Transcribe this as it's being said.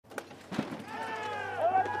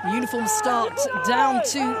The uniform start down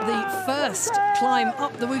to the first climb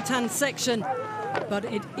up the Wutan section, but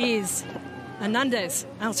it is Hernandez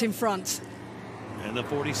out in front. And the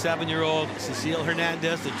 47-year-old Cecille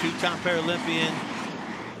Hernandez, the two-time Paralympian,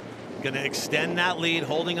 going to extend that lead,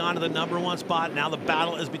 holding on to the #1 spot. Now the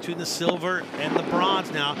battle is between the silver and the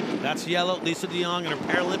bronze now. That's yellow, Lisa Dejong, in her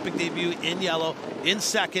Paralympic debut in yellow. In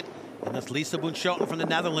second, and that's Lisa Bunschoten from the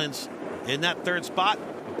Netherlands in that third spot.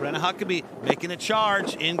 Brenna Huckaby making a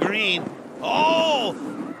charge in green. Oh,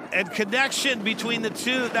 and connection between the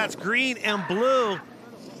two. That's green and blue.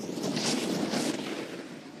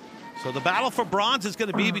 So the battle for bronze is going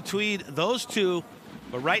to be between those two.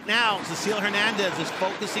 But right now, Cecille Hernandez is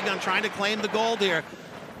focusing on trying to claim the gold here.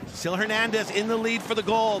 Cecille Hernandez in the lead for the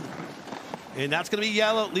gold. And that's going to be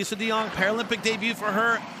yellow. Lisa Dejong, Paralympic debut for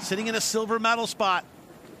her, sitting in a silver medal spot.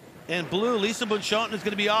 And blue, Lisa Bunschoten is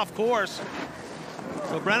going to be off course.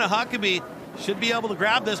 So Brenna Huckaby should be able to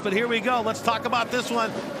grab this, but here we go. Let's talk about this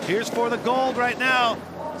one. Here's for the gold right now.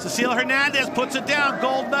 Cecille Hernandez puts it down.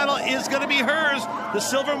 Gold medal is going to be hers. The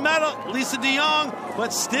silver medal, Lisa Dejong,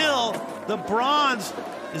 but still the bronze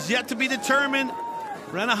is yet to be determined.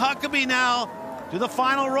 Brenna Huckaby now to the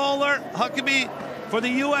final roller. Huckaby for the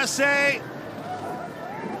USA.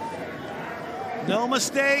 No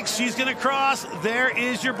mistakes. She's going to cross. There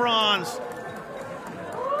is your bronze.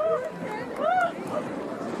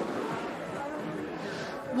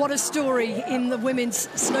 What a story in the women's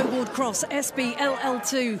snowboard cross,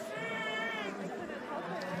 SB-LL2.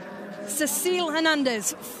 Cecille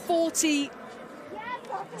Hernandez,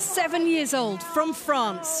 47 years old, from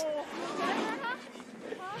France.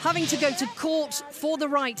 Having to go to court for the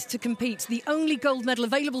right to compete, the only gold medal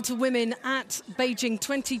available to women at Beijing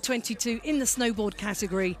 2022 in the snowboard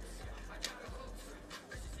category.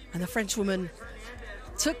 And the Frenchwoman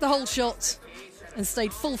took the whole shot and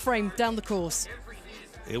stayed full frame down the course.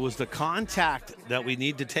 It was the contact that we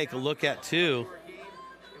need to take a look at, too.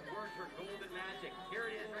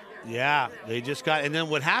 Yeah, they just got, and then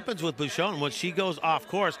what happens with Bunschoten, when she goes off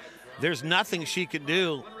course, there's nothing she can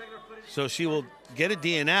do. So she will get a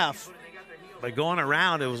DNF by going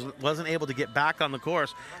around. It wasn't able to get back on the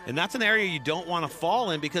course. And that's an area you don't want to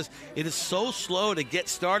fall in because it is so slow to get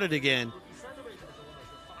started again.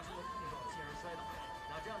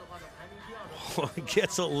 It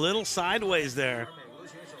gets a little sideways there.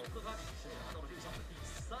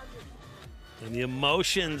 And the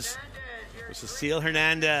emotions for Cecille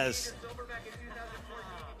Hernandez.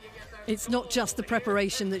 It's not just the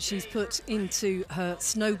preparation that she's put into her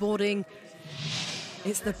snowboarding.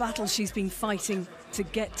 It's the battle she's been fighting to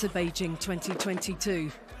get to Beijing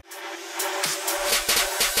 2022.